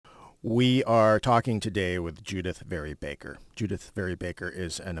We are talking today with Judyth Vary Baker. Judyth Vary Baker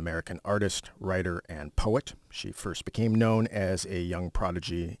is an American artist, writer, and poet. She first became known as a young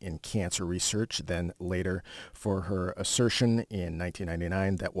prodigy in cancer research, then later for her assertion in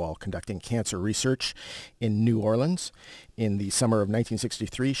 1999 that while conducting cancer research in New Orleans in the summer of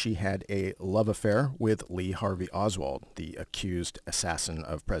 1963, she had a love affair with Lee Harvey Oswald, the accused assassin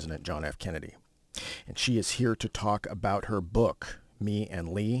of President John F. Kennedy. And she is here to talk about her book, Me and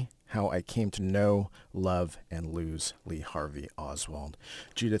Lee, How I Came to Know, Love, and Lose Lee Harvey Oswald.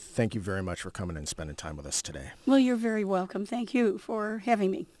 Judyth, thank you very much for coming and spending time with us today. Well, you're very welcome. Thank you for having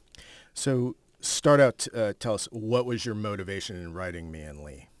me. So start out, tell us, what was your motivation in writing Me and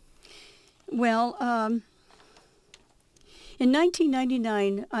Lee? Well, in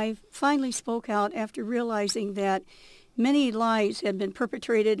 1999, I finally spoke out after realizing that many lies had been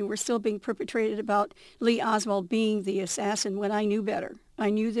perpetrated and were still being perpetrated about Lee Oswald being the assassin when I knew better. I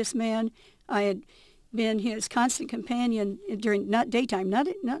knew this man. I had been his constant companion during, not daytime, not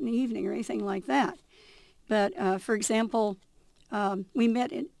in the evening or anything like that. But, for example, we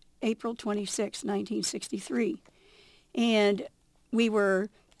met in April 26, 1963, and we were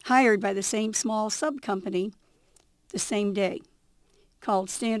hired by the same small sub-company the same day, called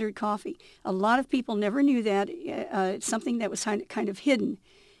Standard Coffee. A lot of people never knew that. It's something that was kind of hidden.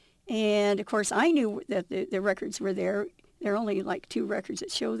 And, of course, I knew that the records were there. There are only like 2 records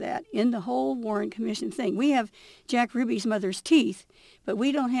that show that in the whole Warren Commission thing. We have Jack Ruby's mother's teeth, but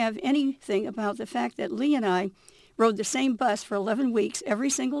we don't have anything about the fact that Lee and I rode the same bus for 11 weeks every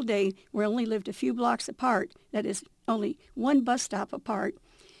single day. We only lived a few blocks apart. That is only one bus stop apart.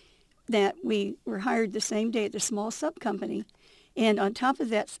 That we were hired the same day at the small sub-company. And on top of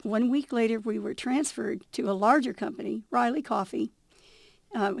that, 1 week later, we were transferred to a larger company, Riley Coffee.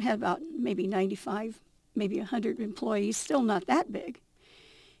 We had about maybe 95, maybe 100 employees, still not that big.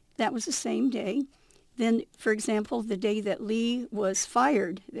 That was the same day. Then, for example, the day that Lee was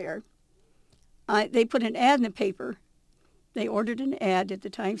fired there, they put an ad in the paper. They ordered an ad at the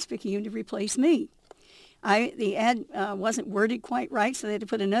Times-Picayune to replace me. The ad wasn't worded quite right, so they had to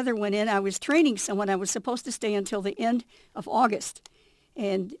put another one in. I was training someone. I was supposed to stay until the end of August,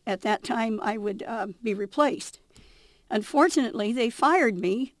 and at that time I would be replaced. Unfortunately, they fired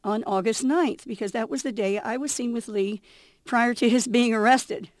me on August 9th because that was the day I was seen with Lee prior to his being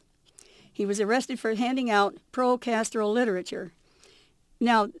arrested. He was arrested for handing out pro-Castro literature.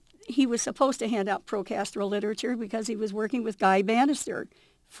 Now, he was supposed to hand out pro-Castro literature because he was working with Guy Bannister,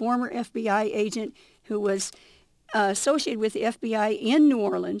 former FBI agent who was associated with the FBI in New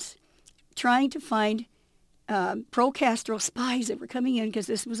Orleans, trying to find pro-Castro spies that were coming in because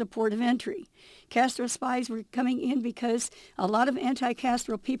this was a port of entry. Castro spies were coming in because a lot of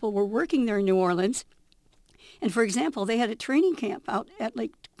anti-Castro people were working there in New Orleans. And for example, they had a training camp out at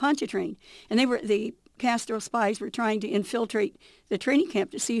Lake Pontchartrain, and the Castro spies were trying to infiltrate the training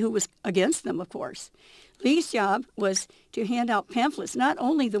camp to see who was against them, of course. Lee's job was to hand out pamphlets, not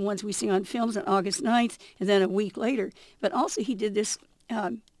only the ones we see on films on August 9th and then a week later, but also he did this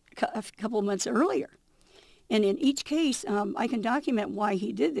a couple of months earlier. And in each case, I can document why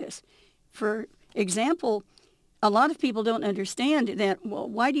he did this. For example, a lot of people don't understand that, well,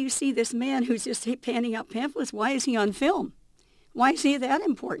 why do you see this man who's just handing out pamphlets? Why is he on film? Why is he that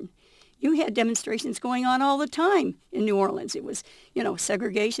important? You had demonstrations going on all the time in New Orleans. It was,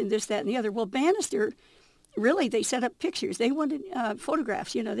 segregation, this, that, and the other. Well, Bannister, really, they set up pictures. They wanted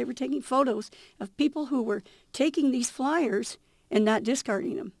photographs. They were taking photos of people who were taking these flyers and not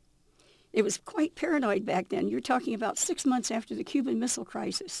discarding them. It was quite paranoid back then. You're talking about 6 months after the Cuban Missile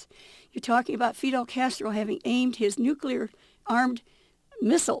Crisis. You're talking about Fidel Castro having aimed his nuclear-armed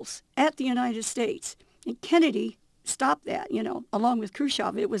missiles at the United States. And Kennedy stopped that, along with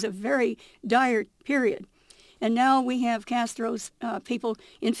Khrushchev. It was a very dire period. And now we have Castro's people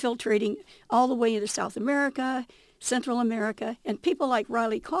infiltrating all the way into South America, Central America, and people like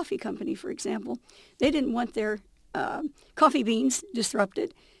Riley Coffee Company, for example. They didn't want their coffee beans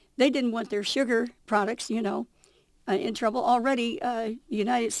disrupted. They didn't want their sugar products, in trouble. Already, the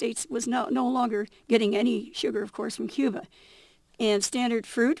United States was no longer getting any sugar, of course, from Cuba. And Standard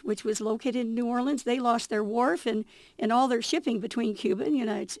Fruit, which was located in New Orleans, they lost their wharf and all their shipping between Cuba and the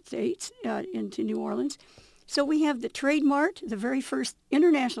United States into New Orleans. So we have the Trade Mart. The very first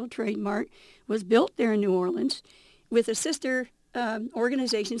international Trade Mart was built there in New Orleans with a sister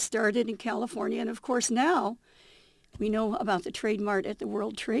organization started in California. And, of course, now we know about the Trade Mart at the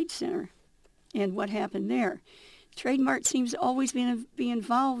World Trade Center and what happened there. Trade Mart seems to always be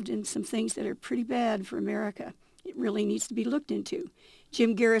involved in some things that are pretty bad for America. It really needs to be looked into.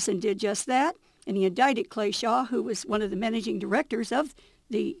 Jim Garrison did just that, and he indicted Clay Shaw, who was one of the managing directors of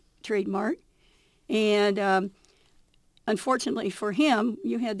the trademark. And unfortunately for him,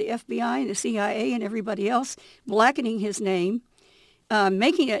 you had the FBI and the CIA and everybody else blackening his name,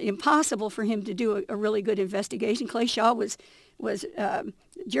 making it impossible for him to do a really good investigation. Clay Shaw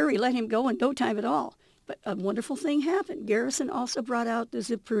jury let him go in no time at all. But a wonderful thing happened. Garrison also brought out the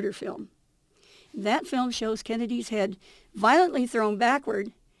Zapruder film. That film shows Kennedy's head violently thrown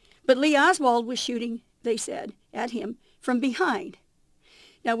backward, but Lee Oswald was shooting, they said, at him from behind.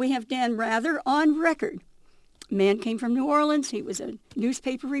 Now we have Dan Rather on record. Man came from New Orleans. He was a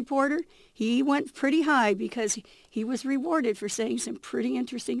newspaper reporter. He went pretty high because he was rewarded for saying some pretty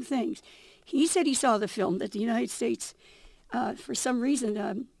interesting things. He said he saw the film that the United States, for some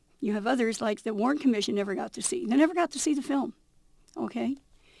reason, you have others like the Warren Commission never got to see. They never got to see the film, okay?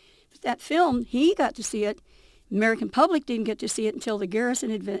 But that film, he got to see it. The American public didn't get to see it until the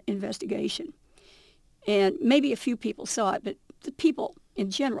Garrison investigation. And maybe a few people saw it, but the people in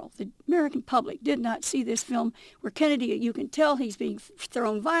general, the American public, did not see this film where Kennedy, you can tell he's being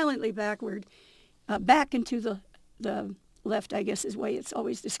thrown violently backward, back into the left, I guess is the way it's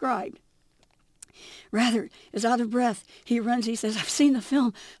always described. Rather is out of breath. He runs, he says, I've seen the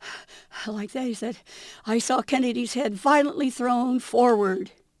film. Like that, he said, I saw Kennedy's head violently thrown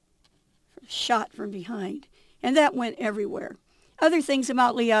forward, shot from behind. And that went everywhere. Other things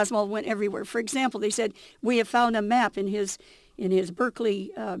about Lee Oswald went everywhere. For example, they said, we have found a map in his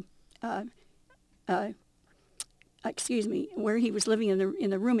Berkeley, where he was living in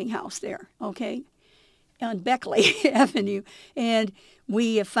the rooming house there, okay, on Beckley Avenue. And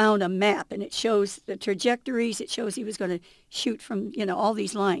we have found a map, and it shows the trajectories. It shows he was going to shoot from, all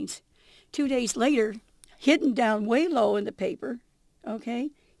these lines. 2 days later, hidden down way low in the paper, okay,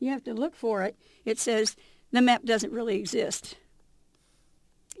 you have to look for it. It says the map doesn't really exist.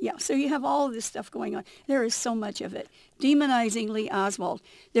 Yeah, so you have all of this stuff going on. There is so much of it. Demonizing Lee Oswald.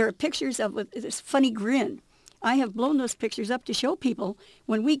 There are pictures of this funny grin. I have blown those pictures up to show people.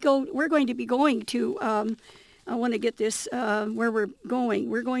 When we go, we're going to be going to, I want to get this, where we're going.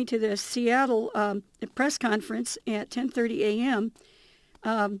 We're going to the Seattle press conference at 10:30 a.m.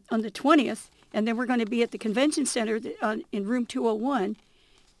 On the 20th, and then we're going to be at the convention center in room 201.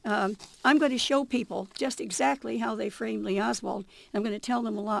 I'm going to show people just exactly how they framed Lee Oswald. I'm going to tell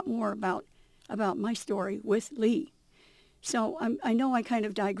them a lot more about my story with Lee. So I know I kind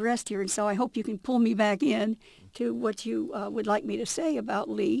of digressed here, and so I hope you can pull me back in to what you would like me to say about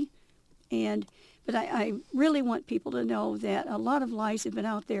Lee. But I really want people to know that a lot of lies have been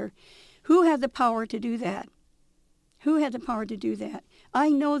out there. Who had the power to do that? Who had the power to do that? I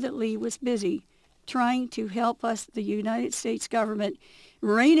know that Lee was busy trying to help us, the United States government,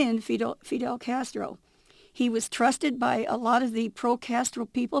 rein in Fidel Castro. He was trusted by a lot of the pro-Castro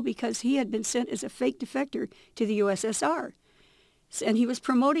people because he had been sent as a fake defector to the USSR. And he was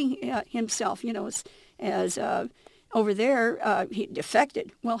promoting himself, as over there, he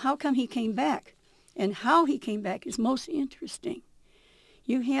defected. Well, how come he came back? And how he came back is most interesting.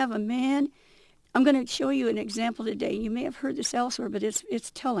 You have a man, I'm going to show you an example today. You may have heard this elsewhere, but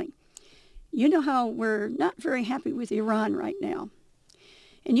it's telling. You know how we're not very happy with Iran right now.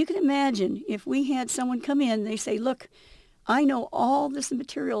 And you can imagine if we had someone come in, they say, look, I know all this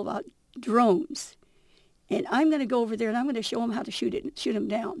material about drones, and I'm going to go over there and I'm going to show them how to shoot them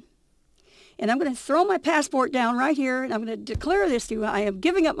down. And I'm going to throw my passport down right here, and I'm going to declare this to you. I am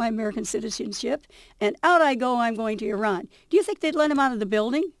giving up my American citizenship, and out I go. I'm going to Iran. Do you think they'd let him out of the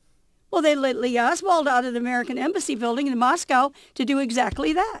building? Well, they let Lee Oswald out of the American Embassy building in Moscow to do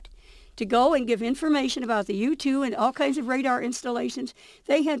exactly that, to go and give information about the U-2 and all kinds of radar installations.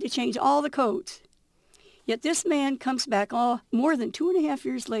 They had to change all the codes. Yet this man comes back more than 2.5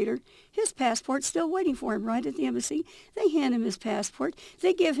 years later. His passport's still waiting for him right at the embassy. They hand him his passport.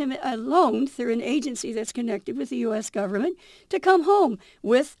 They give him a loan through an agency that's connected with the U.S. government to come home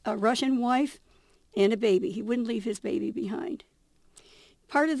with a Russian wife and a baby. He wouldn't leave his baby behind.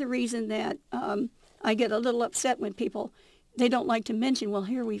 Part of the reason that I get a little upset when people, they don't like to mention, well,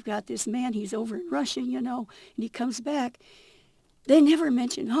 here we've got this man, he's over in Russia, and he comes back. They never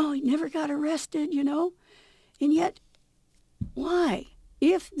mention, oh, he never got arrested, And yet, why?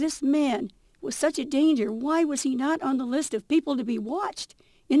 If this man was such a danger, why was he not on the list of people to be watched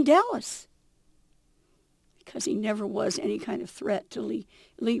in Dallas? Because he never was any kind of threat to Lee.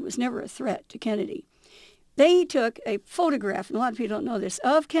 Lee was never a threat to Kennedy. They took a photograph, and a lot of people don't know this,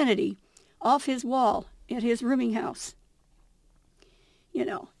 of Kennedy off his wall at his rooming house.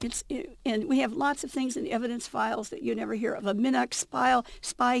 And we have lots of things in the evidence files that you never hear of. A Minox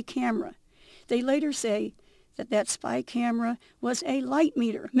spy camera. They later say that spy camera was a light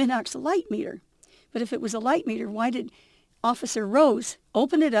meter, Minox light meter. But if it was a light meter, why did Officer Rose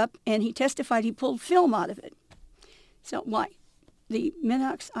opened it up, and he testified he pulled film out of it. So why? The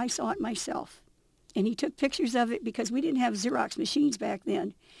Minox, I saw it myself. And he took pictures of it because we didn't have Xerox machines back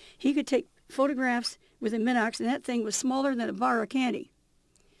then. He could take photographs with a Minox, and that thing was smaller than a bar of candy.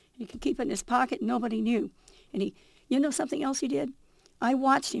 He could keep it in his pocket, and nobody knew. And you know something else he did? I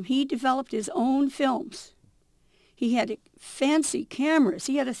watched him. He developed his own films. He had fancy cameras.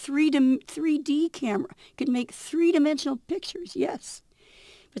 He had a 3D camera. Could make three-dimensional pictures, yes.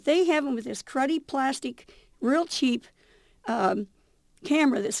 But they have him with this cruddy plastic, real cheap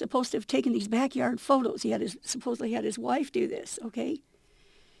camera that's supposed to have taken these backyard photos. Supposedly had his wife do this, okay?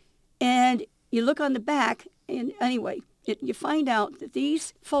 And you look on the back, and anyway, you find out that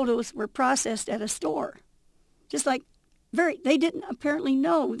these photos were processed at a store. Just like they didn't apparently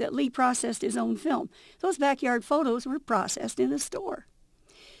know that Lee processed his own film. Those backyard photos were processed in a store.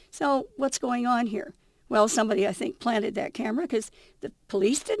 So what's going on here? Well, somebody, I think, planted that camera because the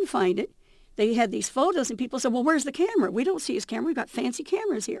police didn't find it. They had these photos, and people said, well, where's the camera? We don't see his camera. We've got fancy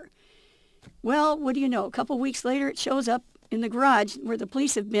cameras here. Well, what do you know? A couple weeks later, it shows up in the garage where the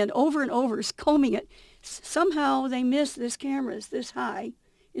police have been over and over combing it. Somehow they missed this camera this high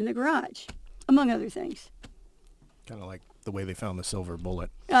in the garage, among other things. Kind of like the way they found the silver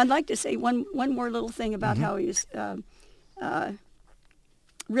bullet. I'd like to say one more little thing about how he was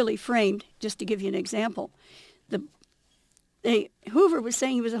really framed, just to give you an example. Hoover was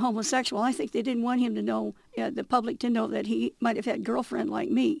saying he was a homosexual. I think they didn't want him to know, the public to know that he might have had a girlfriend like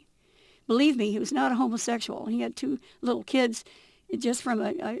me. Believe me, he was not a homosexual. He had 2 little kids just from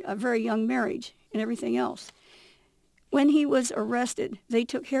a very young marriage and everything else. When he was arrested, they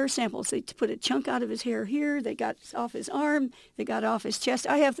took hair samples. They put a chunk out of his hair here. They got off his arm. They got off his chest.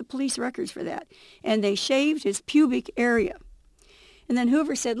 I have the police records for that. And they shaved his pubic area. And then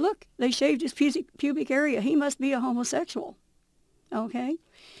Hoover said, look, they shaved his pubic area. He must be a homosexual. Okay?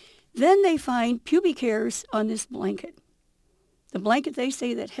 Then they find pubic hairs on this blanket. The blanket, they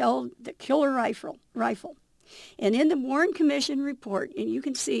say, that held the killer rifle. And in the Warren Commission report, and you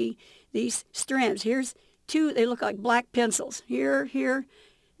can see these strands. Here's 2, they look like black pencils. Here.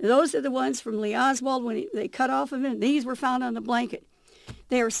 Those are the ones from Lee Oswald when they cut off of him. These were found on the blanket.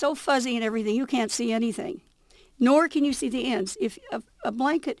 They are so fuzzy and everything, you can't see anything. Nor can you see the ends. If a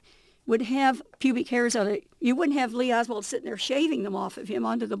blanket would have pubic hairs on it, you wouldn't have Lee Oswald sitting there shaving them off of him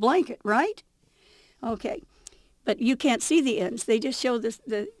onto the blanket, right? Okay. But you can't see the ends. They just show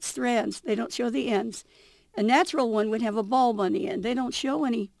the strands. They don't show the ends. A natural one would have a bulb on the end. They don't show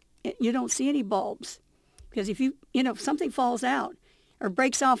any. You don't see any bulbs. Because if if something falls out or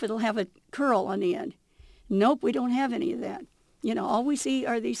breaks off, it'll have a curl on the end. Nope, we don't have any of that. All we see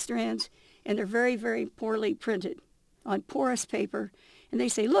are these strands, and they're very, very poorly printed on porous paper. And they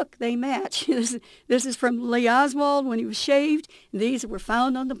say, look, they match. This is from Lee Oswald when he was shaved. These were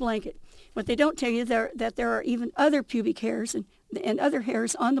found on the blanket. What they don't tell you is that there are even other pubic hairs and other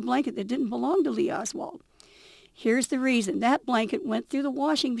hairs on the blanket that didn't belong to Lee Oswald. Here's the reason. That blanket went through the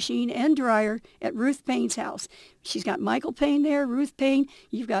washing machine and dryer at Ruth Payne's house. She's got Michael Payne there, Ruth Payne.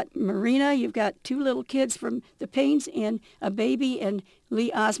 You've got Marina. You've got 2 little kids from the Paynes and a baby and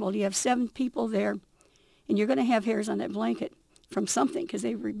Lee Oswald. You have 7 people there. And you're going to have hairs on that blanket from something because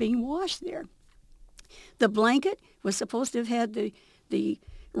they were being washed there. The blanket was supposed to have had the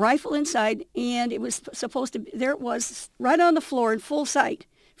rifle inside, and it was supposed to be, there it was right on the floor in full sight.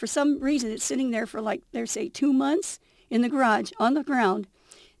 For some reason, it's sitting there for say 2 months in the garage, on the ground.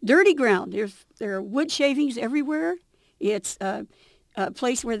 Dirty ground. There are wood shavings everywhere. It's a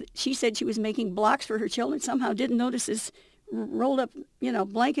place where she said she was making blocks for her children. Somehow didn't notice this rolled up,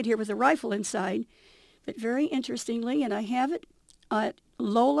 blanket here with a rifle inside. But very interestingly, and I have it at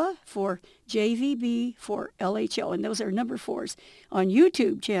Lola for JVB for LHO, and those are number 4s on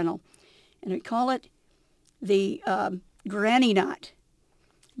YouTube channel. And we call it the granny knot,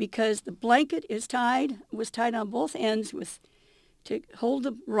 because the blanket was tied on both ends to hold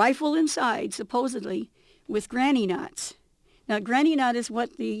the rifle inside, supposedly, with granny knots. Now, granny knot is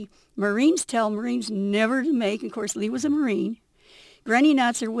what the Marines tell Marines never to make. Of course, Lee was a Marine. Granny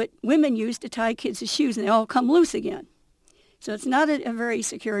knots are what women use to tie kids' shoes, and they all come loose again. So it's not a very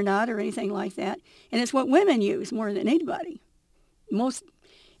secure knot or anything like that. And it's what women use more than anybody.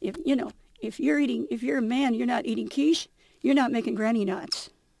 If you're a man, you're not eating quiche, you're not making granny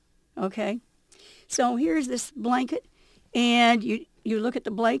knots. Okay? So here's this blanket, and you look at the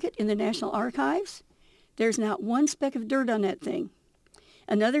blanket in the National Archives. There's not one speck of dirt on that thing.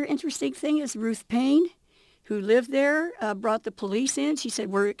 Another interesting thing is Ruth Payne, who lived there, brought the police in. She said,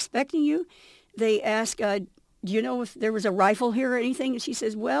 we're expecting you. They asked, do you know if there was a rifle here or anything? And she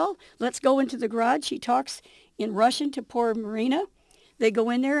says, well, let's go into the garage. She talks in Russian to poor Marina. They go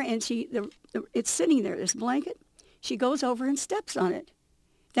in there, and it's sitting there, this blanket. She goes over and steps on it.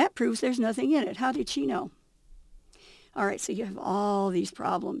 That proves there's nothing in it. How did she know? All right, so you have all these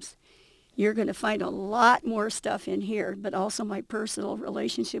problems. You're going to find a lot more stuff in here, but also my personal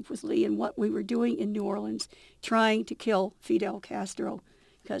relationship with Lee and what we were doing in New Orleans, trying to kill Fidel Castro,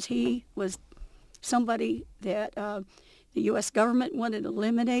 because he was somebody that the U.S. government wanted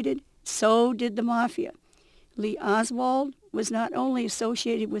eliminated. So did the mafia. Lee Oswald was not only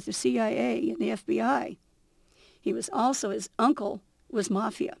associated with the CIA and the FBI, he was also, his uncle was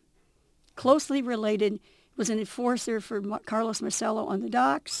mafia. Closely related, was an enforcer for Carlos Marcello on the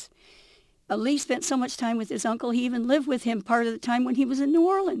docks. Lee spent so much time with his uncle, he even lived with him part of the time when he was in New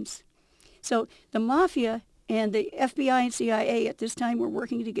Orleans. So the mafia and the FBI and CIA at this time were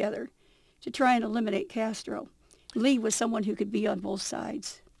working together to try and eliminate Castro. Lee was someone who could be on both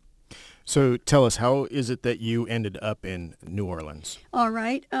sides. So tell us, how is it that you ended up in New Orleans? All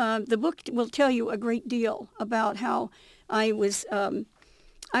right. The book will tell you a great deal about how I was,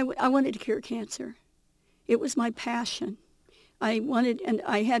 I wanted to cure cancer. It was my passion. And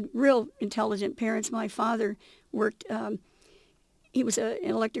I had real intelligent parents. My father worked, he was an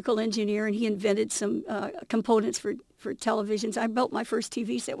electrical engineer, and he invented some components for televisions. I built my first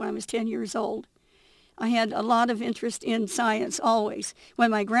TV set when I was 10 years old. I had a lot of interest in science always. When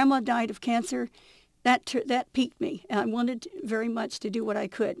my grandma died of cancer, that piqued me, and I wanted very much to do what I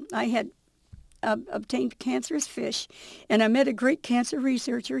could. I had obtained cancerous fish, and I met a great cancer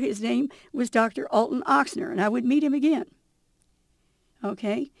researcher. His name was Dr. Alton Oxner, and I would meet him again.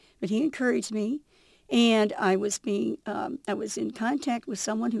 Okay, but he encouraged me, and I was in contact with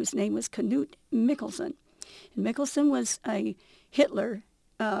someone whose name was Knut Mikkelsen. And Mikkelsen was a Hitler,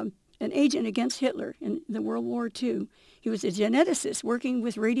 an agent against Hitler in the World War II. He was a geneticist working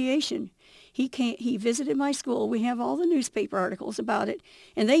with radiation. He visited my school. We have all the newspaper articles about it,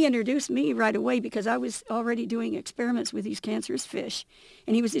 and they introduced me right away because I was already doing experiments with these cancerous fish,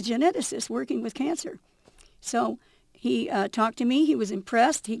 and he was a geneticist working with cancer. So he talked to me. He was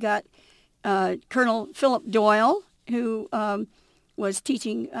impressed. He got Colonel Philip Doyle, who was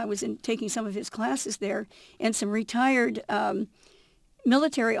teaching. I was taking some of his classes there, and some retired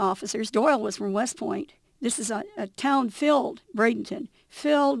military officers. Doyle was from West Point. This is a town filled, Bradenton,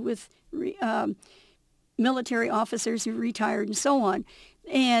 filled with military officers who retired and so on.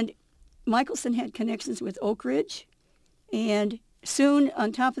 And Michelson had connections with Oak Ridge, and soon,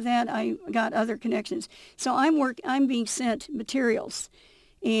 on top of that, I got other connections. So I'm being sent materials.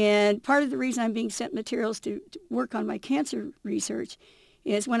 And part of the reason I'm being sent materials to work on my cancer research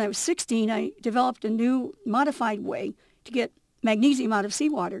is when I was 16, I developed a new modified way to get magnesium out of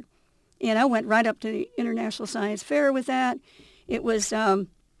seawater. And I went right up to the International Science Fair with that. It was a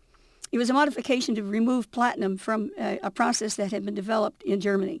modification to remove platinum from a process that had been developed in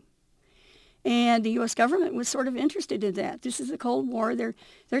Germany. And the U.S. government was sort of interested in that. This is the Cold War. They're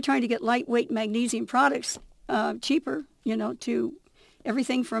trying to get lightweight magnesium products cheaper, to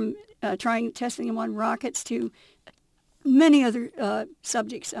everything from testing them on rockets to many other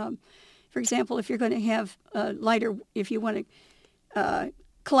subjects. For example, if you're going to have lighter, if you want to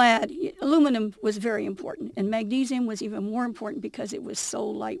clad, aluminum was very important, and magnesium was even more important because it was so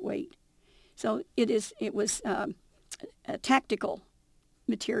lightweight. So it was a tactical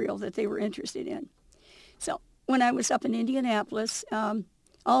material that they were interested in. So when I was up in Indianapolis, all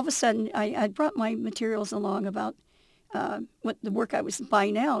of a sudden I brought my materials along about what the work I was by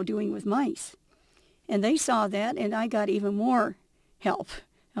now doing with mice. And they saw that, and I got even more help.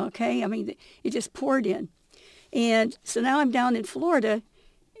 Okay? I mean, it just poured in. And so now I'm down in Florida,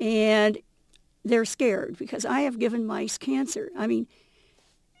 and they're scared because I have given mice cancer. I mean,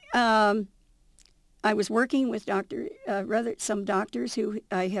 I was working with some doctors who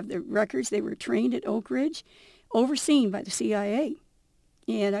I have the records. They were trained at Oak Ridge, overseen by the CIA.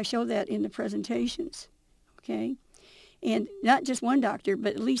 And I show that in the presentations, okay? And not just one doctor,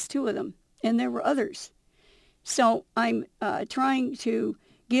 but at least two of them. And there were others. So I'm trying to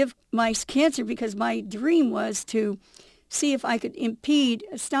give mice cancer because my dream was to see if I could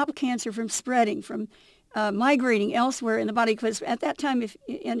stop cancer from spreading, from migrating elsewhere in the body. Because at that time,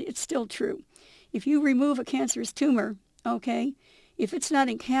 and it's still true, if you remove a cancerous tumor, okay, if it's not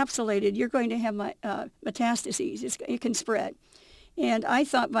encapsulated, you're going to have metastases. It can spread. And I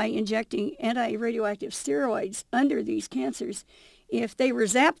thought by injecting anti-radioactive steroids under these cancers, if they were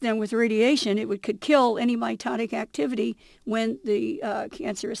zapped them with radiation, it could kill any mitotic activity when the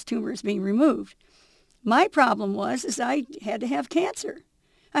cancerous tumor is being removed. My problem is I had to have cancer.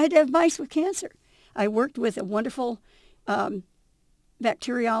 I had to have mice with cancer. I worked with a wonderful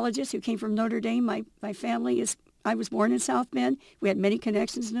bacteriologist who came from Notre Dame. My family I was born in South Bend. We had many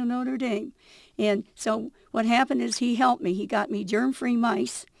connections to Notre Dame. And so what happened is he helped me. He got me germ-free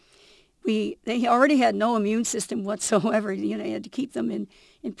mice. They already had no immune system whatsoever. You had to keep them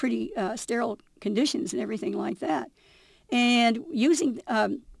in pretty sterile conditions and everything like that. And using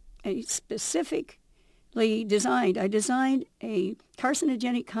a specifically designed a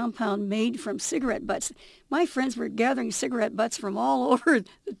carcinogenic compound made from cigarette butts. My friends were gathering cigarette butts from all over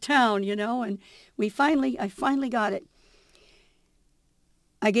the town, and I finally got it.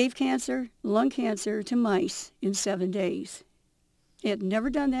 I gave lung cancer to mice in 7 days. I had never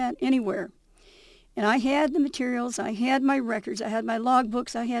done that anywhere. And I had the materials, I had my records, I had my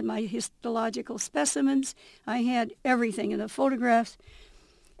logbooks, I had my histological specimens, I had everything in the photographs.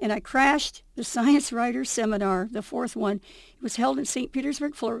 And I crashed the Science Writers Seminar, the fourth one. It was held in St.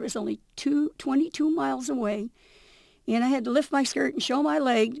 Petersburg, Florida. It was only 22 miles away. And I had to lift my skirt and show my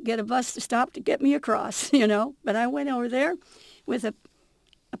leg to get a bus to stop to get me across, But I went over there with a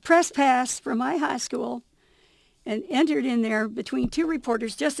press pass from my high school and entered in there between two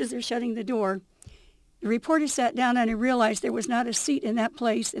reporters just as they're shutting the door. The reporter sat down and I realized there was not a seat in that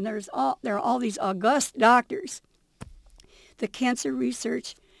place, and there are all these august doctors, the cancer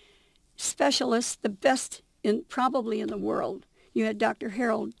research specialists, the best probably in the world. You had Dr.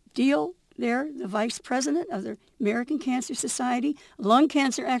 Harold Deal there, the vice president of the American Cancer Society, lung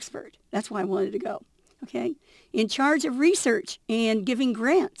cancer expert. That's why I wanted to go, okay? In charge of research and giving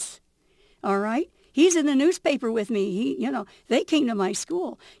grants, all right? He's in the newspaper with me. They came to my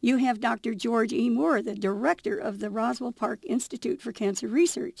school. You have Dr. George E. Moore, the director of the Roswell Park Institute for Cancer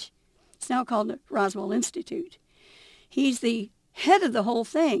Research. It's now called the Roswell Institute. He's the head of the whole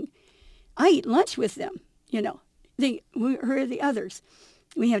thing. I eat lunch with them, Who are the others?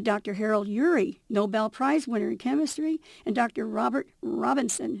 We have Dr. Harold Urey, Nobel Prize winner in chemistry, and Dr. Robert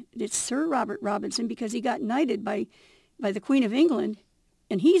Robinson. It's Sir Robert Robinson because he got knighted by the Queen of England,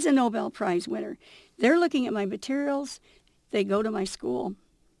 and he's a Nobel Prize winner. They're looking at my materials. They go to my school.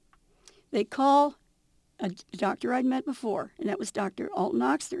 They call a doctor I'd met before, and that was Dr. Alton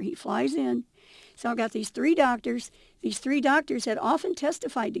Oxner. He flies in. So I've got these three doctors. These three doctors had often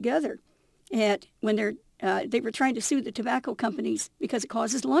testified together when they were trying to sue the tobacco companies because it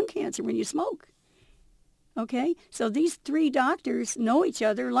causes lung cancer when you smoke. Okay? So these three doctors know each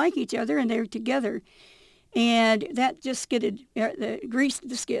other, like each other, and they're together. And that just greased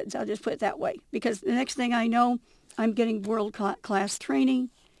the skids, I'll just put it that way. Because the next thing I know, I'm getting world-class training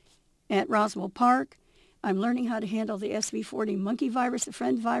at Roswell Park. I'm learning how to handle the SV40 monkey virus, the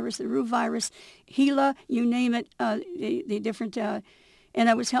friend virus, the Ru virus, HeLa, you name it, the different... and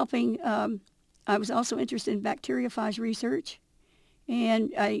I was helping... I was also interested in bacteriophage research,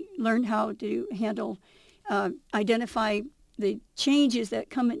 and I learned how to identify the changes that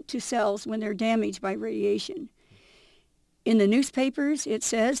come into cells when they're damaged by radiation. In the newspapers, it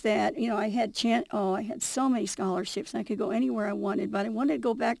says that, I had so many scholarships, and I could go anywhere I wanted, but I wanted to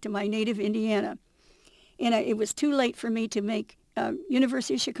go back to my native Indiana. And it was too late for me to make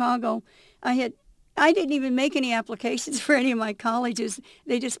University of Chicago. I didn't even make any applications for any of my colleges.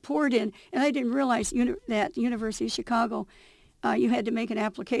 They just poured in, and I didn't realize that University of Chicago, you had to make an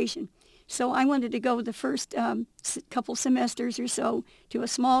application. So I wanted to go the first couple semesters or so to a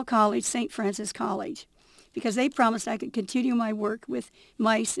small college, St. Francis College, because they promised I could continue my work with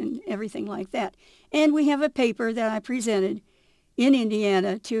mice and everything like that. And we have a paper that I presented in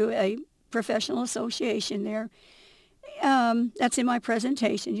Indiana to a professional association there. That's in my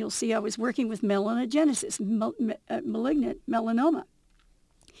presentation. You'll see I was working with melanogenesis, malignant melanoma.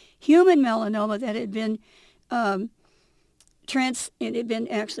 Human melanoma that had been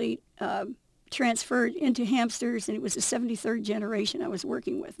transferred into hamsters, and it was the 73rd generation I was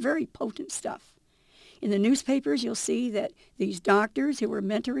working with. Very potent stuff. In the newspapers, you'll see that these doctors who were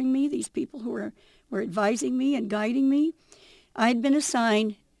mentoring me, these people who were advising me and guiding me, I'd been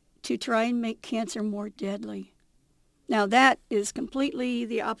assigned to try and make cancer more deadly. Now, that is completely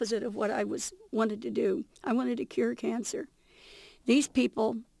the opposite of what I wanted to do. I wanted to cure cancer. These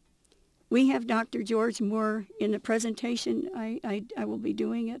people, we have Dr. George Moore in the presentation I will be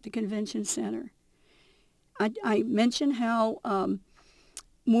doing at the convention center. I mentioned how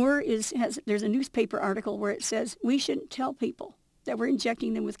Moore there's a newspaper article where it says we shouldn't tell people that we're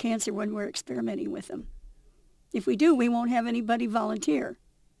injecting them with cancer when we're experimenting with them. If we do, we won't have anybody volunteer.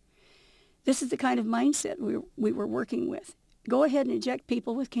 This is the kind of mindset we were working with. Go ahead and inject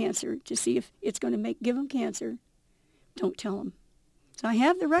people with cancer to see if it's going to give them cancer. Don't tell them. So I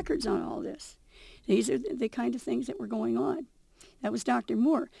have the records on all this. These are the kind of things that were going on. That was Dr.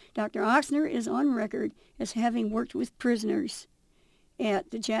 Moore. Dr. Oxner is on record as having worked with prisoners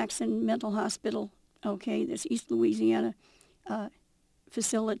at the Jackson Mental Hospital, okay, this East Louisiana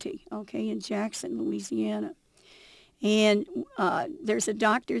facility, okay, in Jackson, Louisiana. And there's a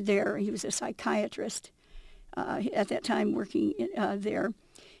doctor there. He was a psychiatrist at that time working there.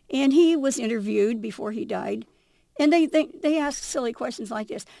 And he was interviewed before he died. And they asked silly questions like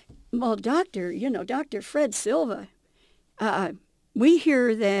this. Well, doctor, Dr. Fred Silva, we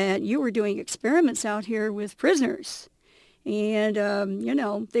hear that you were doing experiments out here with prisoners. And,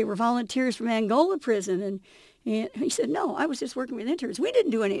 they were volunteers from Angola prison. And he said, no, I was just working with interns. We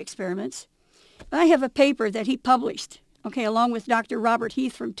didn't do any experiments. I have a paper that he published, okay, along with Dr. Robert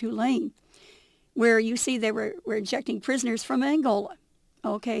Heath from Tulane, where you see they were injecting prisoners from Angola,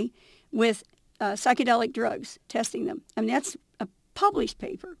 okay, with psychedelic drugs, testing them. I mean, that's a published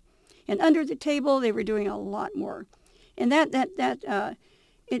paper. And under the table, they were doing a lot more. And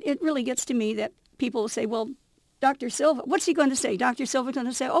it really gets to me that people will say, well, Dr. Silva, what's he going to say? Dr. Silva's going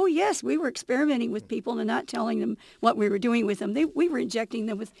to say, oh, yes, we were experimenting with people and not telling them what we were doing with them. We were injecting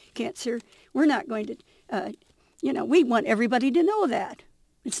them with cancer. We're not going to, we want everybody to know that.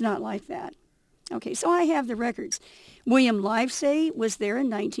 It's not like that. Okay, so I have the records. William Livesey was there in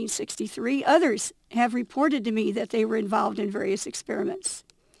 1963. Others have reported to me that they were involved in various experiments.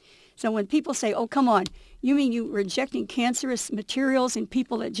 So when people say, oh, come on, you mean you were injecting cancerous materials in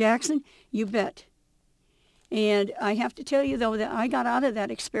people at Jackson? You bet. And I have to tell you, though, that I got out of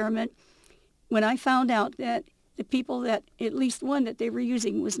that experiment when I found out that the people that, at least one that they were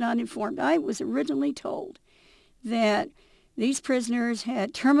using, was not informed. I was originally told that these prisoners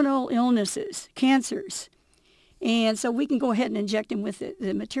had terminal illnesses, cancers, and so we can go ahead and inject them with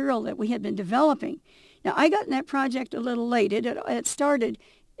the material that we had been developing. Now, I got in that project a little late. It started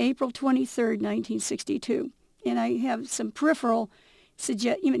April 23rd, 1962, and I have some peripheral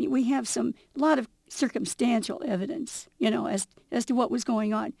we have a lot of circumstantial evidence, as to what was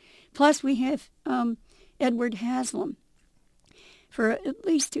going on. Plus, we have Edward Haslam. For at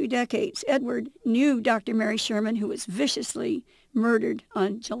least 2 decades, Edward knew Dr. Mary Sherman, who was viciously murdered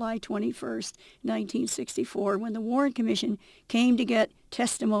on July 21st, 1964, when the Warren Commission came to get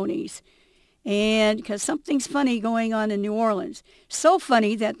testimonies. And because something's funny going on in New Orleans. So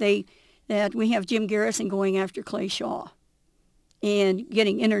funny that we have Jim Garrison going after Clay Shaw and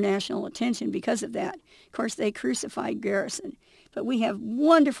getting international attention because of that. Of course, they crucified Garrison. But we have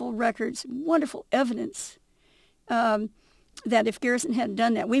wonderful records, wonderful evidence that if Garrison hadn't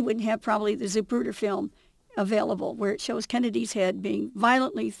done that, we wouldn't have probably the Zapruder film available, where it shows Kennedy's head being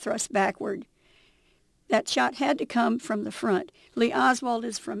violently thrust backward. That shot had to come from the front. Lee Oswald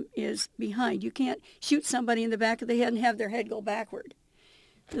is behind. You can't shoot somebody in the back of the head and have their head go backward.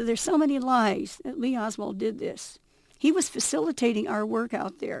 So there's so many lies that Lee Oswald did this. He was facilitating our work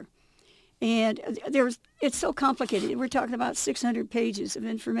out there. And it's so complicated. We're talking about 600 pages of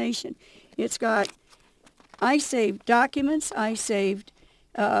information. I saved documents. I saved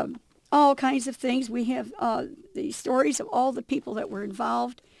all kinds of things. We have the stories of all the people that were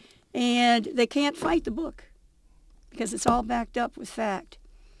involved. And they can't fight the book because it's all backed up with fact.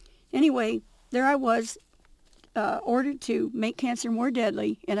 Anyway, there I was, ordered to make cancer more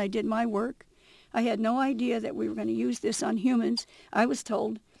deadly, and I did my work. I had no idea that we were going to use this on humans. I was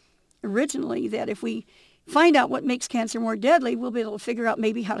told originally that if we find out what makes cancer more deadly, we'll be able to figure out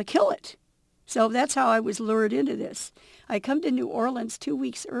maybe how to kill it. So that's how I was lured into this. I come to New Orleans 2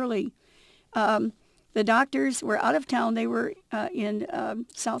 weeks early. The doctors were out of town. They were in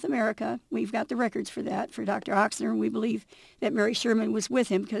South America. We've got the records for that, for Dr. Oxner, and we believe that Mary Sherman was with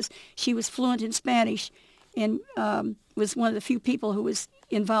him because she was fluent in Spanish and was one of the few people who was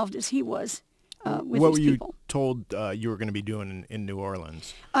involved as he was with what his were people. You told you were going to be doing in New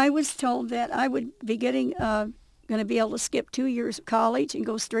Orleans? I was told that I would be going to be able to skip 2 years of college and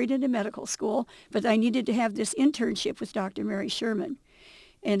go straight into medical school, but I needed to have this internship with Dr. Mary Sherman.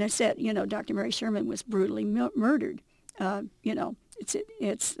 And I said, Dr. Mary Sherman was brutally murdered. The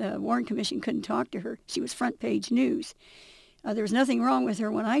Warren Commission couldn't talk to her. She was front page news. There was nothing wrong with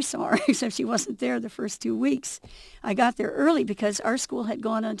her when I saw her, except she wasn't there the first 2 weeks. I got there early because our school had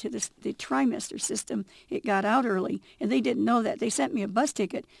gone onto the trimester system. It got out early, and they didn't know that. They sent me a bus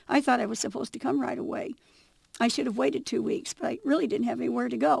ticket. I thought I was supposed to come right away. I should have waited 2 weeks, but I really didn't have anywhere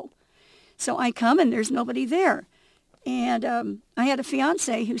to go. So I come, and there's nobody there. And I had a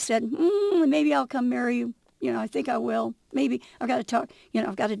fiance who said, maybe I'll come marry you. I think I will. Maybe I've got to talk.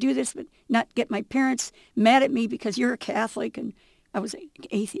 I've got to do this, but not get my parents mad at me because you're a Catholic. And I was an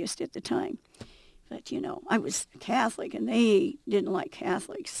atheist at the time. But, I was Catholic, and they didn't like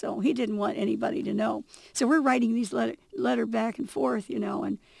Catholics. So he didn't want anybody to know. So we're writing these letter back and forth,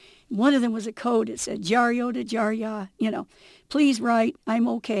 and One of them was a code. It said, Jaryota, Jarya, please write, I'm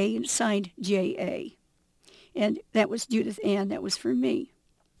okay, and signed J.A. And that was Judyth Ann. That was for me.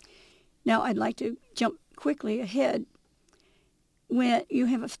 Now, I'd like to jump quickly ahead. When you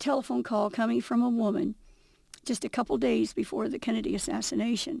have a telephone call coming from a woman just a couple days before the Kennedy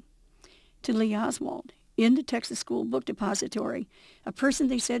assassination to Lee Oswald in the Texas School Book Depository, a person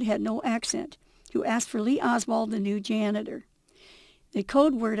they said had no accent, who asked for Lee Oswald, the new janitor. The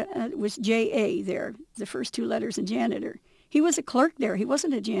code word was J.A. there, the first two letters in janitor. He was a clerk there. He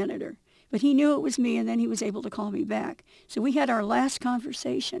wasn't a janitor. But he knew it was me, and then he was able to call me back. So we had our last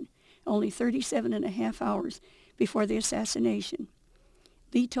conversation only 37 and a half hours before the assassination.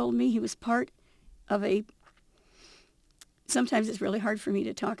 Lee told me he was part of a... Sometimes it's really hard for me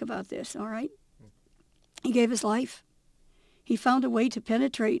to talk about this, all right? He gave his life. He found a way to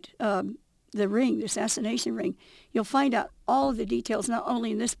penetrate the ring, the assassination ring. You'll find out all of the details, not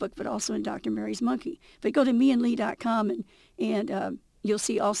only in this book, but also in Dr. Mary's Monkey. But go to meandlee.com and you'll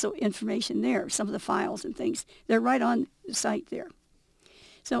see also information there, some of the files and things. They're right on the site there.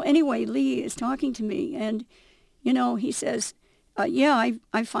 So anyway, Lee is talking to me, and, he says,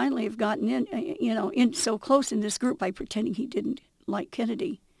 I finally have gotten in so close in this group by pretending he didn't like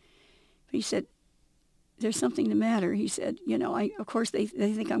Kennedy. He said, there's something the matter. He said, of course they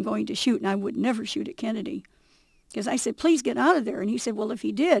think I'm going to shoot, and I would never shoot at Kennedy. Because I said, please get out of there. And he said, well, if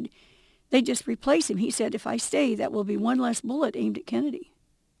he did, they'd just replace him. He said, if I stay, that will be one less bullet aimed at Kennedy.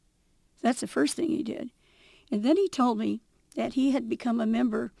 That's the first thing he did. And then he told me that he had become a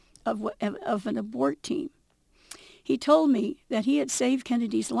member of an abort team. He told me that he had saved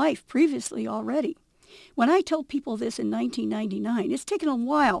Kennedy's life previously already. When I told people this in 1999, it's taken a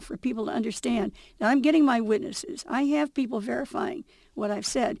while for people to understand that I'm getting my witnesses. I have people verifying what I've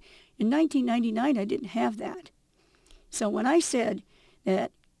said. In 1999, I didn't have that. So when I said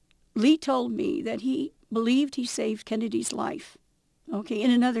that Lee told me that he believed he saved Kennedy's life,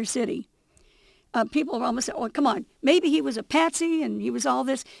 in another city, people almost said, oh, come on, maybe he was a patsy and he was all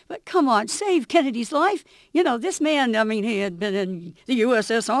this, but come on, save Kennedy's life. This man, he had been in the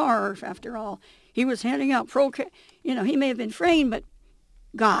USSR, after all. He was handing out he may have been framed, but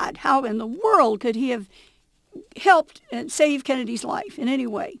God, how in the world could he have helped and saved Kennedy's life in any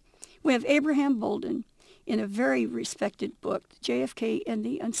way? We have Abraham Bolden in a very respected book, JFK and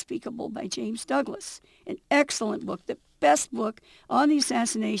the Unspeakable by James Douglas, an excellent book, the best book on the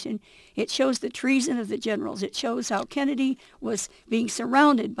assassination. It shows the treason of the generals. It shows how Kennedy was being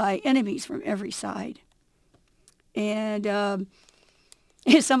surrounded by enemies from every side. And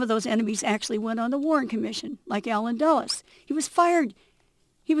some of those enemies actually went on the Warren Commission, like Allen Dulles. He was fired.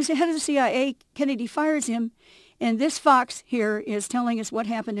 He was the head of the CIA. Kennedy fires him. And this fox here is telling us what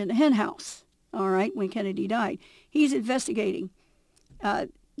happened in the hen house, all right, when Kennedy died. He's investigating.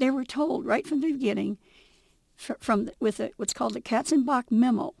 They were told right from the beginning, with what's called the Katzenbach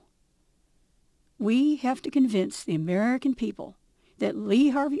Memo, we have to convince the American people that Lee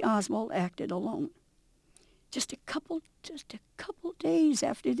Harvey Oswald acted alone. Just a couple days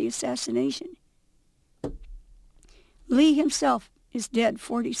after the assassination, Lee himself is dead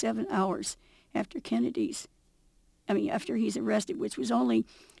 47 hours after after he's arrested, which was only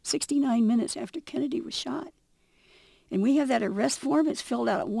 69 minutes after Kennedy was shot. And we have that arrest form. It's filled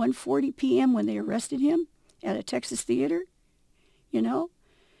out at 1:40 p.m. when they arrested him at a Texas theater.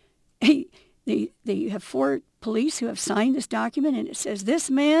 They have 4 police who have signed this document, and it says, this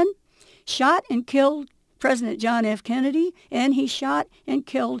man shot and killed President John F. Kennedy, and he shot and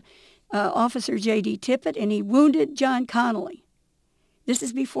killed Officer J.D. Tippit, and he wounded John Connally. This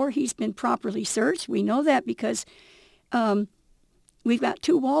is before he's been properly searched. We know that because we've got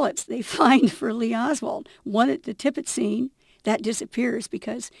 2 wallets they find for Lee Oswald. One at the Tippit scene, that disappears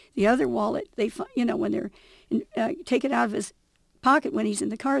because the other wallet, they when they're take it out of his pocket when he's in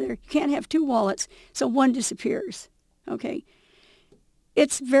the car there, you can't have 2 wallets, so one disappears. Okay.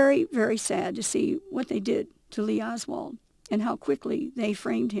 It's very, very sad to see what they did to Lee Oswald and how quickly they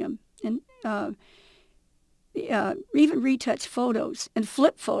framed him. And even retouched photos and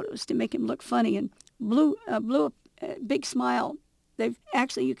flip photos to make him look funny and blew up a big smile. They've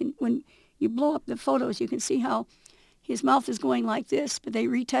actually, when you blow up the photos, you can see how his mouth is going like this, but they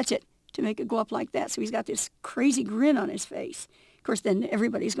retouch it to make it go up like that. So he's got this crazy grin on his face. Of course, then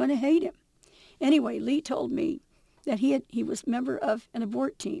everybody's going to hate him. Anyway, Lee told me that he was a member of an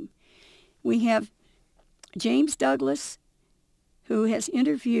abort team. We have James Douglas, who has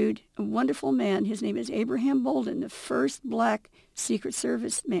interviewed a wonderful man. His name is Abraham Bolden, the first black Secret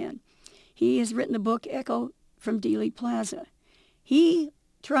Service man. He has written the book Echo from Dealey Plaza. He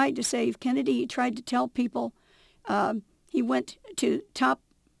tried to save Kennedy. He tried to tell people. He went to top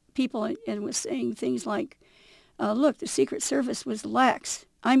people and was saying things like, look, the Secret Service was lax.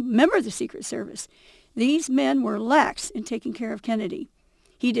 I'm a member of the Secret Service. These men were lax in taking care of Kennedy.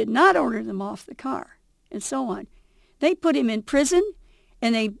 He did not order them off the car, and so on. They put him in prison,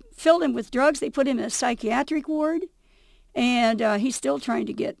 and they filled him with drugs. They put him in a psychiatric ward, and he's still trying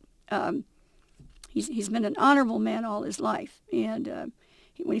to get... He's been an honorable man all his life, and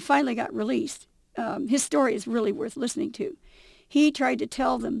when he finally got released, his story is really worth listening to. He tried to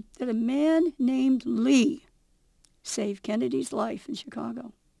tell them that a man named Lee saved Kennedy's life in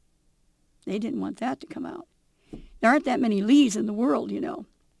Chicago. They didn't want that to come out. There aren't that many Lees in the world, you know.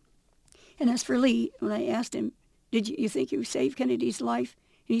 And as for Lee, when I asked him, did you think you saved Kennedy's life?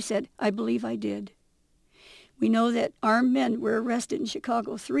 And he said, I believe I did. We know that armed men were arrested in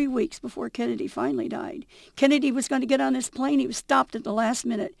Chicago 3 weeks before Kennedy finally died. Kennedy was going to get on his plane. He was stopped at the last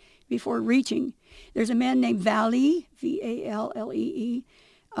minute before reaching. There's a man named Vallee, V-A-L-L-E-E.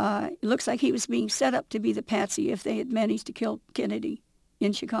 It looks like he was being set up to be the patsy if they had managed to kill Kennedy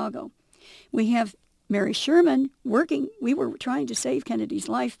in Chicago. We have Mary Sherman working. We were trying to save Kennedy's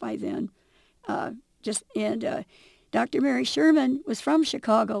life by then. Dr. Mary Sherman was from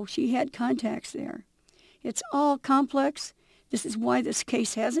Chicago. She had contacts there. It's all complex. This is why this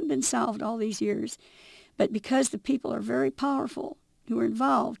case hasn't been solved all these years. But because the people are very powerful who are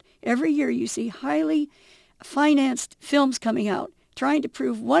involved, every year you see highly financed films coming out trying to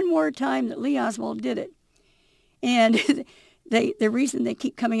prove one more time that Lee Oswald did it. And the reason they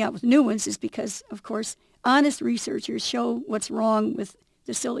keep coming out with new ones is because, of course, honest researchers show what's wrong with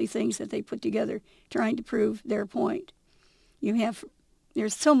the silly things that they put together trying to prove their point.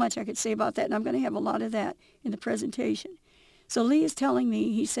 There's so much I could say about that, and I'm going to have a lot of that in the presentation. So Lee is telling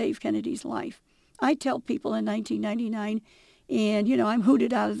me he saved Kennedy's life. I tell people in 1999, and, I'm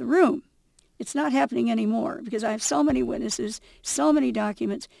hooted out of the room. It's not happening anymore because I have so many witnesses, so many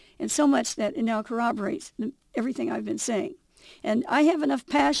documents, and so much that it now corroborates everything I've been saying. And I have enough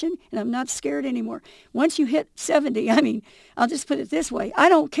passion, and I'm not scared anymore. Once you hit 70, I'll just put it this way. I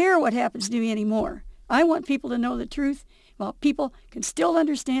don't care what happens to me anymore. I want people to know the truth. Well, people can still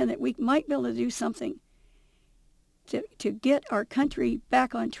understand that we might be able to do something to get our country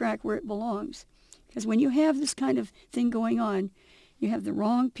back on track where it belongs. Because when you have this kind of thing going on, you have the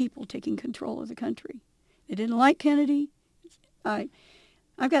wrong people taking control of the country. They didn't like Kennedy. I've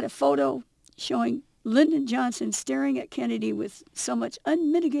got a photo showing Lyndon Johnson staring at Kennedy with so much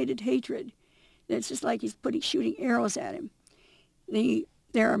unmitigated hatred that it's just like he's shooting arrows at him.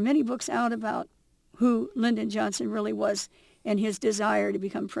 There are many books out about who Lyndon Johnson really was and his desire to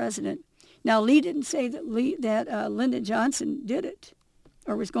become president. Now, Lee didn't say that Lyndon Johnson did it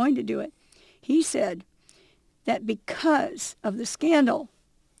or was going to do it. He said that because of the scandal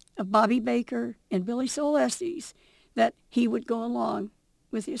of Bobby Baker and Billy Sol Estes, that he would go along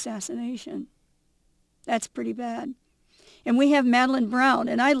with the assassination. That's pretty bad. And we have Madeline Brown,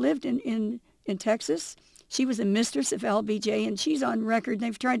 and I lived in Texas. She was a mistress of LBJ, and she's on record.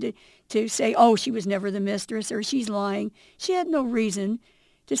 They've tried to say, oh, she was never the mistress, or she's lying. She had no reason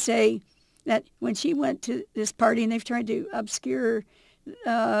to say that when she went to this party, and they've tried to obscure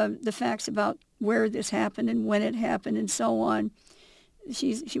the facts about where this happened and when it happened and so on.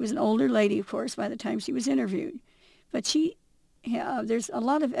 She was an older lady, of course, by the time she was interviewed. But there's a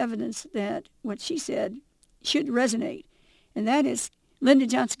lot of evidence that what she said should resonate, and that is Lyndon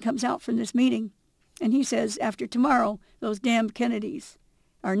Johnson comes out from this meeting, and he says, after tomorrow, those damn Kennedys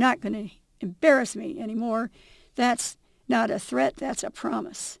are not going to embarrass me anymore. That's not a threat, that's a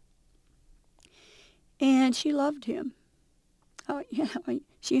promise. And she loved him.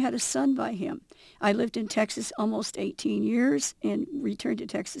 She had a son by him. I lived in Texas almost 18 years and returned to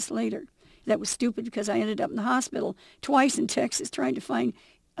Texas later. That was stupid because I ended up in the hospital twice in Texas trying to find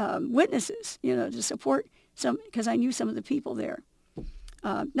witnesses, to support because I knew some of the people there.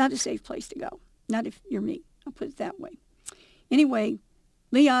 Not a safe place to go. Not if you're me. I'll put it that way. Anyway,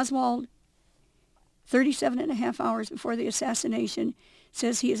 Lee Oswald, 37 and a half hours before the assassination,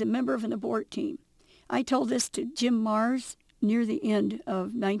 says he is a member of an abort team. I told this to Jim Mars near the end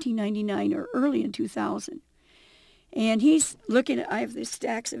of 1999 or early in 2000. And he's looking at, I have these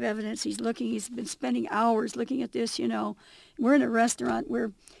stacks of evidence. He's been spending hours looking at this, We're in a restaurant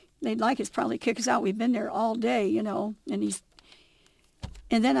where they'd like us probably kick us out. We've been there all day, and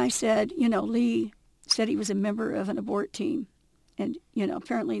then I said, Lee said he was a member of an abort team. And,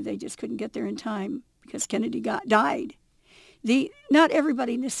 apparently they just couldn't get there in time because Kennedy died. Not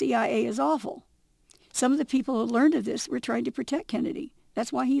everybody in the CIA is awful. Some of the people who learned of this were trying to protect Kennedy.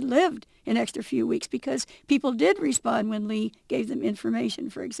 That's why he lived an extra few weeks, because people did respond when Lee gave them information,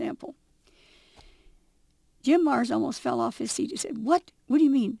 for example. Jim Mars almost fell off his seat. He said, What do you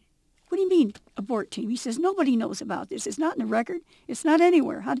mean? What do you mean, abort team? He says, nobody knows about this. It's not in the record. It's not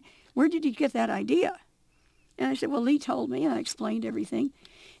anywhere. Where did you get that idea? And I said, well, Lee told me, and I explained everything.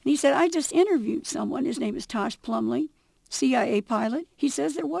 And he said, I just interviewed someone. His name is Tosh Plumley, CIA pilot. He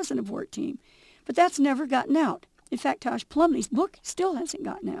says there was an abort team. But that's never gotten out. In fact, Tosh Plumley's book still hasn't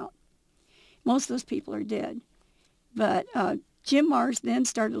gotten out. Most of those people are dead. But Jim Mars then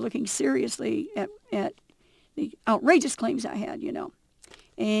started looking seriously at the outrageous claims I had,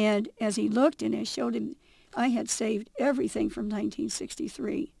 And as he looked and I showed him, I had saved everything from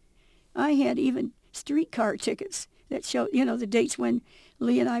 1963. I had even streetcar tickets that showed, the dates when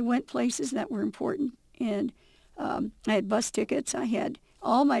Lee and I went places that were important. And I had bus tickets. I had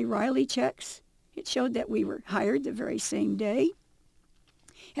all my Riley checks. It showed that we were hired the very same day.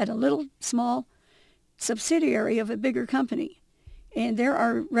 Had a little small subsidiary of a bigger company. And there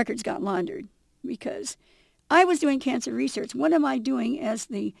our records got laundered because I was doing cancer research. What am I doing as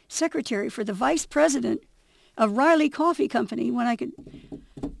the secretary for the vice president of Riley Coffee Company when I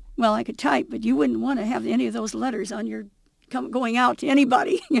could type, but you wouldn't want to have any of those letters on your going out to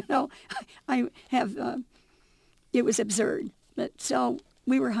anybody, I have, it was absurd. But so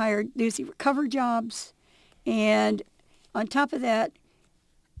we were hired. These were cover jobs. And on top of that,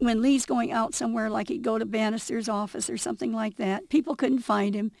 when Lee's going out somewhere, like he'd go to Bannister's office or something like that, people couldn't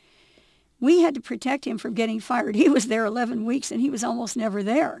find him. We had to protect him from getting fired. He was there 11 weeks, and he was almost never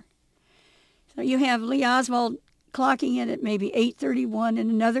there. So you have Lee Oswald clocking in at maybe 8:31,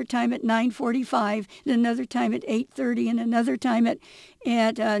 and another time at 9:45, and another time at 8:30, and another time at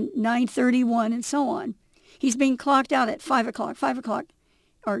 9:31, and so on. He's being clocked out at 5 o'clock,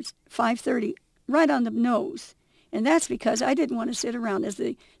 or 5:30, right on the nose. And that's because I didn't want to sit around as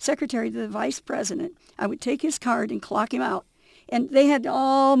the secretary to the vice president. I would take his card and clock him out. And they had to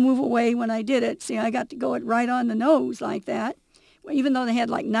all move away when I did it. See, I got to go it right on the nose like that. Even though they had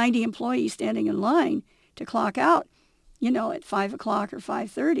like 90 employees standing in line to clock out, at 5 o'clock or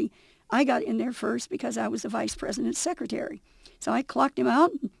 5:30, I got in there first because I was the vice president's secretary. So I clocked him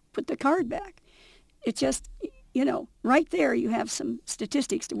out and put the card back. It's just, right there you have some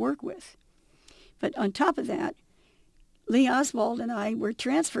statistics to work with. But on top of that, Lee Oswald and I were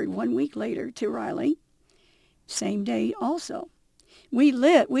transferred 1 week later to Riley, same day also. We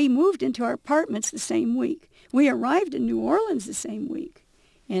moved into our apartments the same week. We arrived in New Orleans the same week,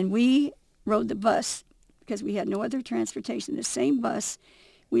 and we rode the bus because we had no other transportation, the same bus.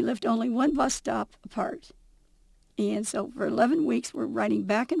 We lived only one bus stop apart. And so for 11 weeks, we're riding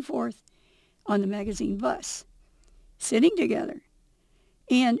back and forth on the magazine bus, sitting together.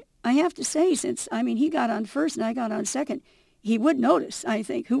 And I have to say, he got on first and I got on second, he would notice, I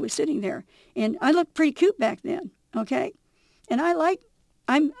think, who was sitting there. And I looked pretty cute back then, okay? And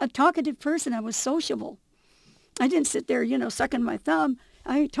I'm a talkative person. I was sociable. I didn't sit there, sucking my thumb.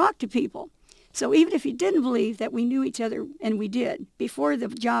 I talked to people. So even if you didn't believe that we knew each other, and we did, before the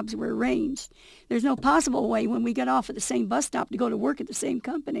jobs were arranged, there's no possible way when we got off at the same bus stop to go to work at the same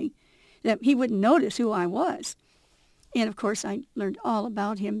company that he wouldn't notice who I was. And, of course, I learned all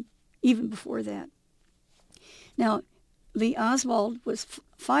about him even before that. Now, Lee Oswald was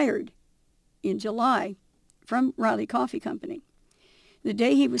fired in July from Riley Coffee Company. The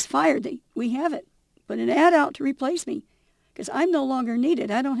day he was fired, we have it, put an ad out to replace me because I'm no longer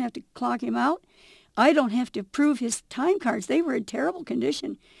needed. I don't have to clock him out. I don't have to prove his time cards. They were in terrible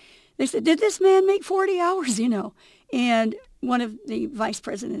condition. They said, did this man make 40 hours, And one of the vice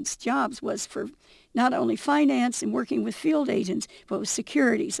president's jobs was for not only finance and working with field agents, but with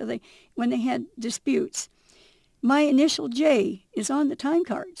security. So when they had disputes, my initial J is on the time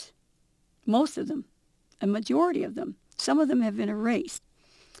cards, most of them, a majority of them. Some of them have been erased.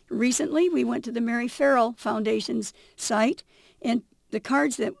 Recently, we went to the Mary Farrell Foundation's site, and the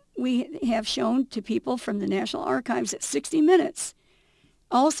cards that we have shown to people from the National Archives at 60 Minutes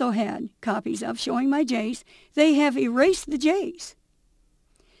also had copies of showing my J's. They have erased the J's.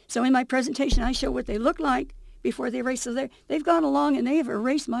 So in my presentation, I show what they look like before they erase. So they've gone along and they have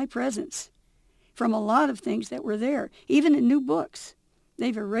erased my presence from a lot of things that were there, even in new books.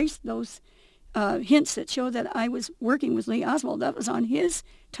 They've erased those hints that show that I was working with Lee Oswald. That was on his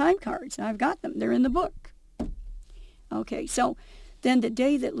time cards. I've got them. They're in the book. Okay, so then the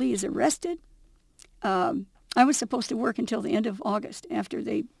day that Lee is arrested, I was supposed to work until the end of August after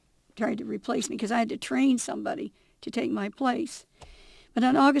they tried to replace me because I had to train somebody to take my place. But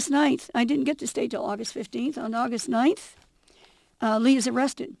on August 9th, I didn't get to stay till August 15th. On August 9th, Lee is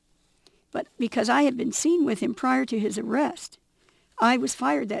arrested. But because I had been seen with him prior to his arrest, I was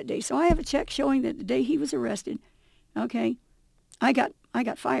fired that day. So I have a check showing that the day he was arrested, okay, I got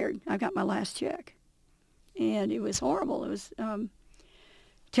fired. I got my last check. and it was horrible. It was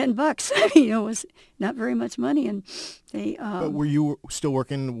 $10. It was not very much money, and they. But were you still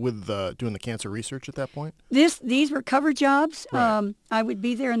working with doing the cancer research at that point? These were cover jobs. Right. I would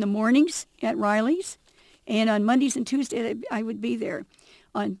be there in the mornings at Riley's, and on Mondays and Tuesdays I would be there.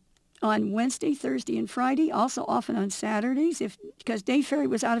 On Wednesday, Thursday, and Friday, also often on Saturdays, because Dave Ferry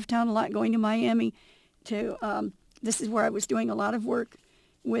was out of town a lot, going to Miami. This is where I was doing a lot of work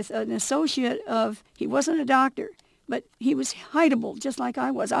with an associate he wasn't a doctor, but he was hideable, just like I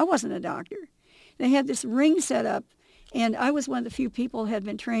was. I wasn't a doctor. They had this ring set up, and I was one of the few people who had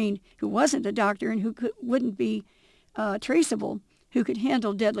been trained who wasn't a doctor and who wouldn't be traceable, who could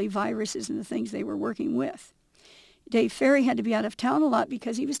handle deadly viruses and the things they were working with. Dave Ferry had to be out of town a lot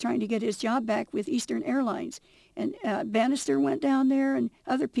because he was trying to get his job back with Eastern Airlines. And Bannister went down there, and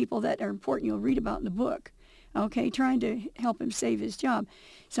other people that are important you'll read about in the book, trying to help him save his job.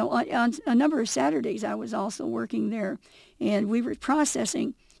 So on a number of Saturdays, I was also working there, and we were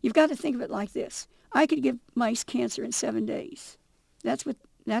processing. You've got to think of it like this. I could give mice cancer in 7 days. That's what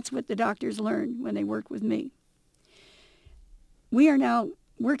the doctors learned when they worked with me. We are now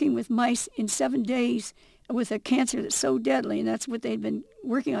working with mice in 7 days with a cancer that's so deadly, and that's what they'd been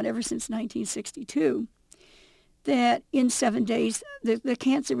working on ever since 1962, that in 7 days the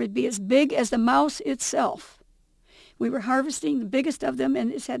cancer would be as big as the mouse itself. We were harvesting the biggest of them, and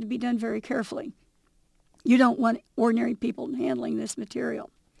this had to be done very carefully. You don't want ordinary people handling this material.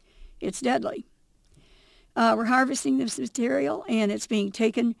 It's deadly. We're harvesting this material, and it's being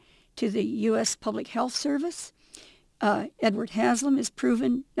taken to the U.S. Public Health Service. Edward Haslam is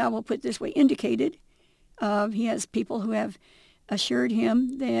proven, now we'll put it this way, indicated. He has people who have assured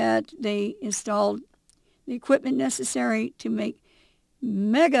him that they installed the equipment necessary to make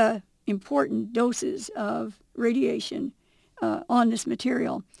mega important doses of radiation on this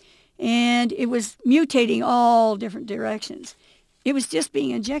material. And it was mutating all different directions. It was just being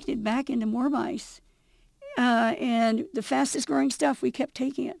injected back into more mice. And the fastest growing stuff, we kept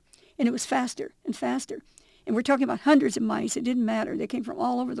taking it. And it was faster and faster. And we're talking about hundreds of mice. It didn't matter. They came from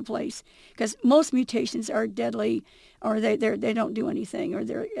all over the place because most mutations are deadly, or they don't do anything, or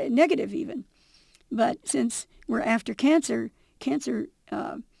they're negative even. But since we're after cancer,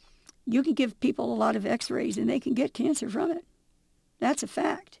 you can give people a lot of x-rays and they can get cancer from it. That's a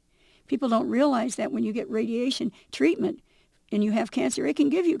fact. People don't realize that when you get radiation treatment and you have cancer, it can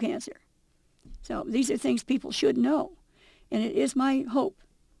give you cancer. So these are things people should know. And it is my hope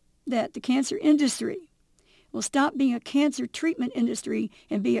that the cancer industry will stop being a cancer treatment industry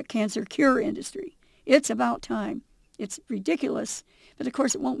and be a cancer cure industry. It's about time. It's ridiculous, but of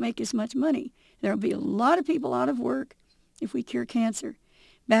course it won't make as much money. There will be a lot of people out of work if we cure cancer.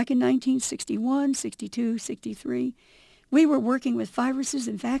 Back in 1961, 62, 63, we were working with viruses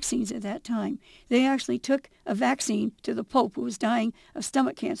and vaccines at that time. They actually took a vaccine to the Pope who was dying of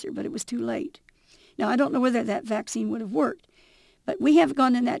stomach cancer, but it was too late. Now, I don't know whether that vaccine would have worked, but we haven't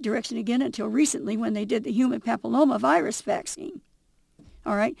gone in that direction again until recently when they did the human papillomavirus vaccine.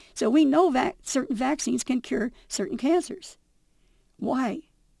 All right? So we know certain vaccines can cure certain cancers. Why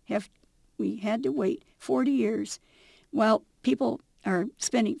have we had to wait 40 years while people are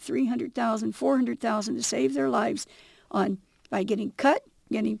spending $300,000, $400,000 to save their lives by getting cut,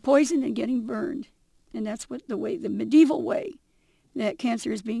 getting poisoned, and getting burned? And that's the medieval way that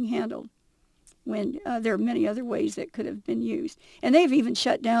cancer is being handled, when there are many other ways that could have been used. And they've even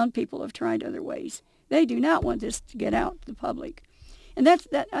shut down. People have tried other ways. They do not want this to get out to the public. And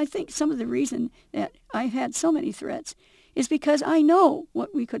I think some of the reason that I've had so many threats is because I know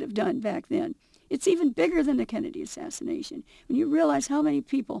what we could have done back then. It's even bigger than the Kennedy assassination. When you realize how many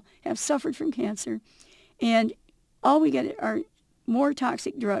people have suffered from cancer, and all we get are more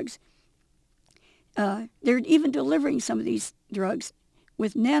toxic drugs. They're even delivering some of these drugs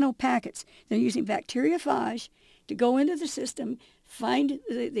with nano packets. They're using bacteriophage to go into the system, find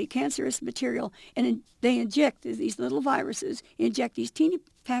the cancerous material, and they inject these little viruses, inject these teeny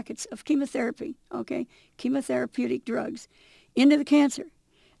packets of chemotherapy, chemotherapeutic drugs, into the cancer.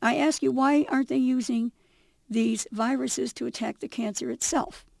 I ask you, why aren't they using these viruses to attack the cancer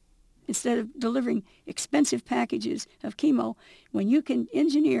itself instead of delivering expensive packages of chemo, when you can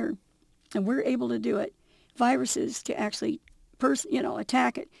engineer, and we're able to do it, viruses to actually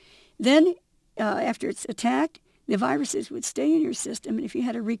attack it? Then after it's attacked, the viruses would stay in your system, and if you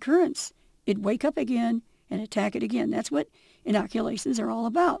had a recurrence, it'd wake up again and attack it again. That's what inoculations are all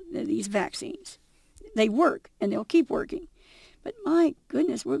about, these vaccines. They work, and they'll keep working. But my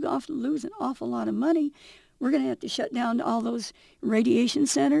goodness, we're going to lose an awful lot of money. We're going to have to shut down all those radiation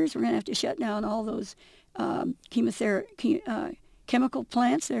centers. We're going to have to shut down all those chemical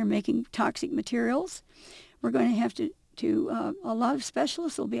plants that are making toxic materials. we're going to have to a lot of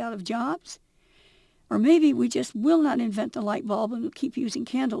specialists will be out of jobs. Or maybe we just will not invent the light bulb and we'll keep using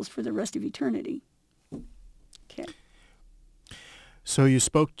candles for the rest of eternity. Okay. So you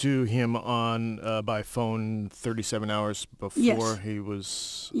spoke to him on by phone 37 hours before he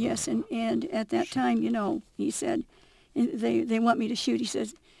was... Yes, and at that time, he said, they want me to shoot. He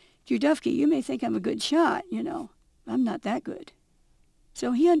says, Judyth, you may think I'm a good shot, I'm not that good.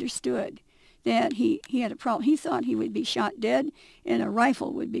 So he understood that he had a problem. He thought he would be shot dead and a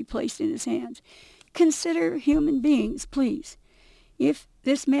rifle would be placed in his hands. Consider human beings, please. If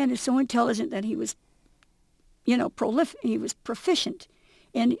this man is so intelligent that he was, prolific, he was proficient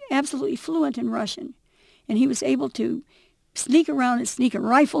and absolutely fluent in Russian, and he was able to sneak around and sneak a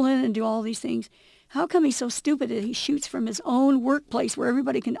rifle in and do all these things, how come he's so stupid that he shoots from his own workplace where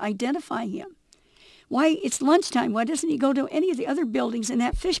everybody can identify him? Why, it's lunchtime. Why doesn't he go to any of the other buildings in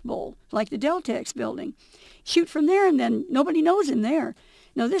that fishbowl, like the Deltex building? Shoot from there, and then nobody knows him there.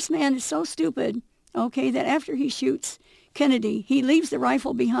 No, this man is so stupid, that after he shoots Kennedy, he leaves the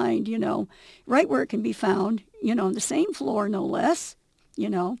rifle behind, right where it can be found, on the same floor, no less,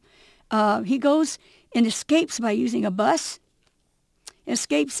 He goes and escapes by using a bus.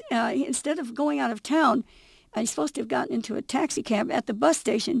 Escapes, instead of going out of town, he's supposed to have gotten into a taxi cab at the bus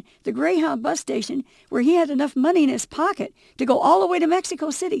station, the Greyhound bus station, where he had enough money in his pocket to go all the way to Mexico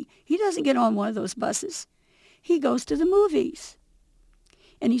City. He doesn't get on one of those buses. He goes to the movies.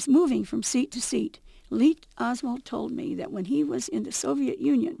 And he's moving from seat to seat. Lee Oswald told me that when he was in the Soviet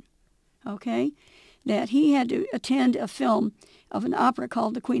Union, that he had to attend a film of an opera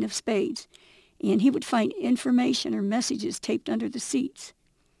called The Queen of Spades. And he would find information or messages taped under the seats.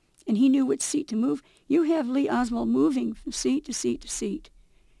 And he knew which seat to move. You have Lee Oswald moving from seat to seat to seat.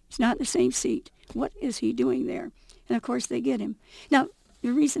 It's not the same seat. What is he doing there? And, of course, they get him. Now,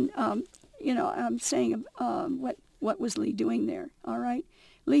 the reason, I'm saying what was Lee doing there, all right?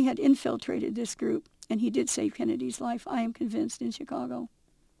 Lee had infiltrated this group, and he did save Kennedy's life, I am convinced, in Chicago.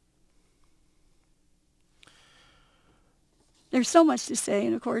 There's so much to say,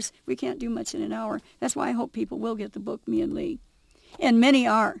 and, of course, we can't do much in an hour. That's why I hope people will get the book, Me and Lee. And many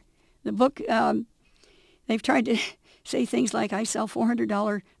are. The book, they've tried to say things like, I sell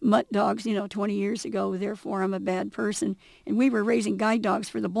 $400 mutt dogs, 20 years ago, therefore I'm a bad person. And we were raising guide dogs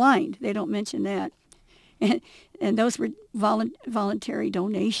for the blind. They don't mention that. And those were voluntary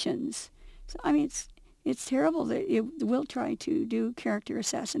donations. So, I mean, it's terrible that it will try to do character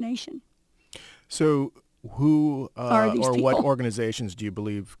assassination. So who or people? What organizations do you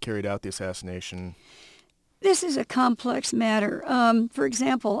believe carried out the assassination? This is a complex matter. For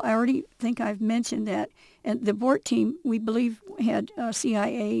example, I already think I've mentioned that the Bort team, we believe, had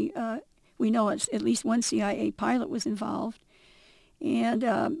CIA. We know at least one CIA pilot was involved. And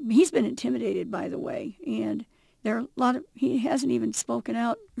he's been intimidated, by the way. And there are a lot of, he hasn't even spoken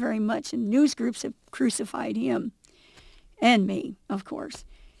out very much. And news groups have crucified him and me, of course.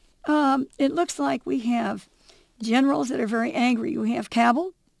 It looks like we have generals that are very angry. We have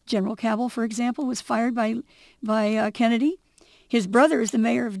Cabell. General Cabell, for example, was fired by Kennedy. His brother is the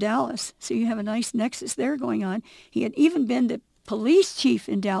mayor of Dallas, so you have a nice nexus there going on. He had even been the police chief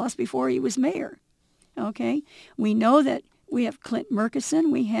in Dallas before he was mayor. Okay? We know that we have Clint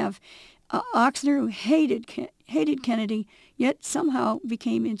Murchison. We have Oxner, who hated Kennedy, yet somehow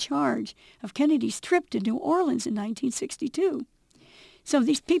became in charge of Kennedy's trip to New Orleans in 1962. So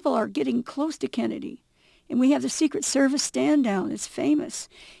these people are getting close to Kennedy. And we have the Secret Service stand down. It's famous.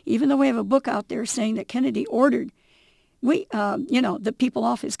 Even though we have a book out there saying that Kennedy ordered, the people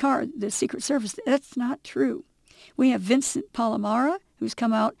off his car, the Secret Service. That's not true. We have Vincent Palomara, who's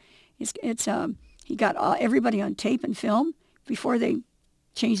come out. He got everybody on tape and film before they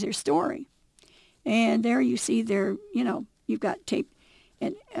changed their story. And there you see you've got tape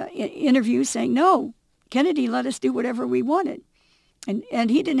and interviews saying, no, Kennedy let us do whatever we wanted. And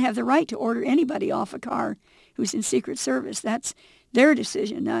he didn't have the right to order anybody off a car who's in Secret Service. That's their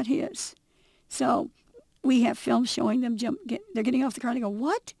decision, not his. So we have films showing them they're getting off the car and they go,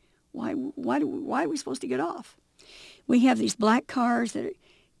 what? Why are we supposed to get off? We have these black cars that are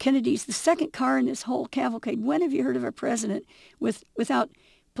Kennedy's the second car in this whole cavalcade. When have you heard of a president without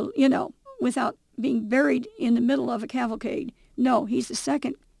being buried in the middle of a cavalcade? No, he's the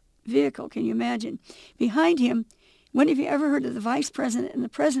second vehicle. Can you imagine? Behind him, when have you ever heard of the vice president and the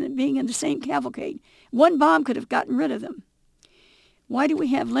president being in the same cavalcade? One bomb could have gotten rid of them. Why do we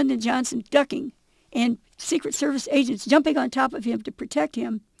have Lyndon Johnson ducking and Secret Service agents jumping on top of him to protect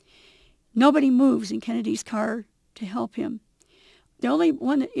him? Nobody moves in Kennedy's car to help him. The only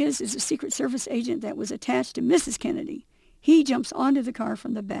one that is a Secret Service agent that was attached to Mrs. Kennedy. He jumps onto the car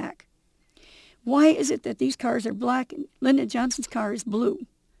from the back. Why is it that these cars are black and Lyndon Johnson's car is blue?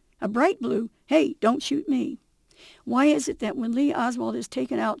 A bright blue, hey, don't shoot me. Why is it that when Lee Oswald is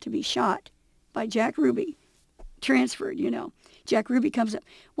taken out to be shot by Jack Ruby, transferred, Jack Ruby comes up.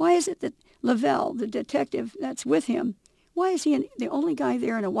 Why is it that Lavelle, the detective that's with him, why is he the only guy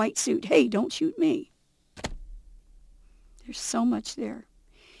there in a white suit? Hey, don't shoot me. There's so much there.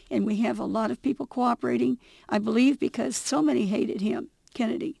 And we have a lot of people cooperating, I believe, because so many hated him,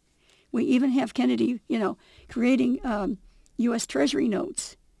 Kennedy. We even have Kennedy, creating U.S. Treasury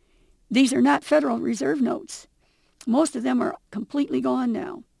notes. These are not Federal Reserve notes. Most of them are completely gone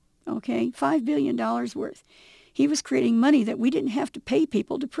now, okay? $5 billion worth. He was creating money that we didn't have to pay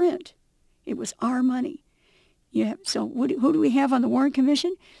people to print. It was our money. So who do we have on the Warren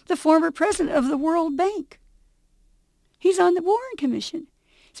Commission? The former president of the World Bank. He's on the Warren Commission.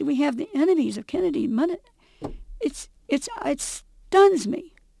 So we have the enemies of Kennedy. It stuns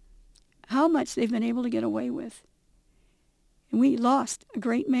me how much they've been able to get away with. And we lost a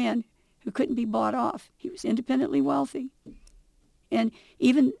great man who couldn't be bought off. He was independently wealthy. And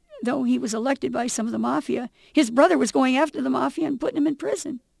even though he was elected by some of the mafia, his brother was going after the mafia and putting him in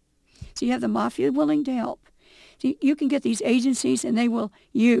prison. So you have the mafia willing to help. So you can get these agencies, and they will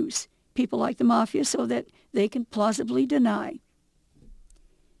use people like the mafia so that they can plausibly deny.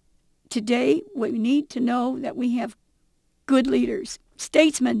 Today, we need to know that we have good leaders,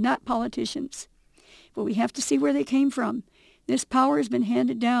 statesmen, not politicians. But we have to see where they came from. This power has been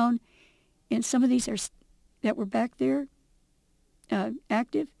handed down, and some of these that were back there,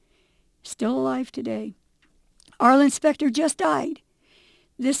 active, still alive today. Arlen Specter just died.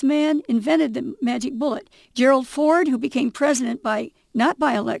 This man invented the magic bullet. Gerald Ford, who became president not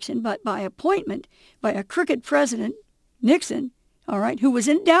by election, but by appointment by a crooked president, Nixon, who was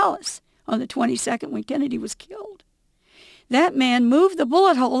in Dallas on the 22nd when Kennedy was killed. That man moved the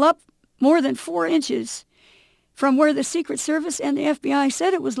bullet hole up more than 4 inches from where the Secret Service and the FBI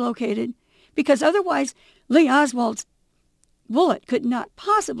said it was located, because otherwise Lee Oswald's bullet could not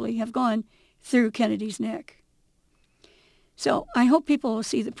possibly have gone through Kennedy's neck. So I hope people will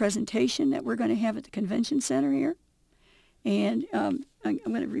see the presentation that we're going to have at the convention center here. And I'm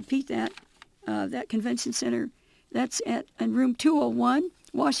going to repeat that. That convention center, that's in room 201,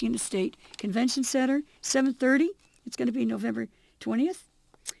 Washington State Convention Center, 7:30. It's going to be November 20th,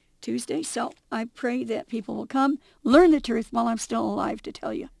 Tuesday. So I pray that people will come, learn the truth while I'm still alive to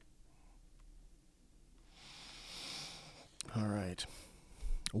tell you. All right.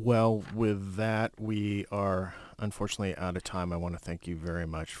 Well, with that, we are unfortunately out of time. I want to thank you very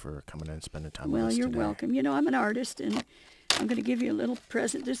much for coming in and spending time with us today. Well, you're welcome. I'm an artist, and I'm going to give you a little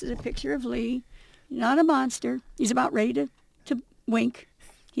present. This is a picture of Lee. Not a monster. He's about ready to wink.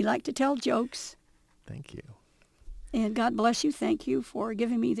 He liked to tell jokes. Thank you. And God bless you. Thank you for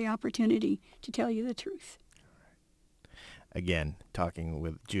giving me the opportunity to tell you the truth. Again, talking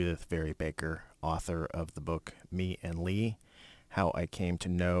with Judyth Vary Baker, author of the book Me and Lee, How I Came to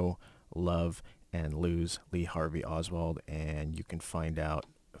Know, Love, and Lose Lee Harvey Oswald. And you can find out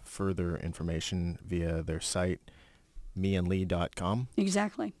further information via their site, meandlee.com.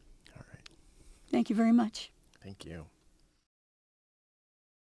 Exactly. All right. Thank you very much. Thank you.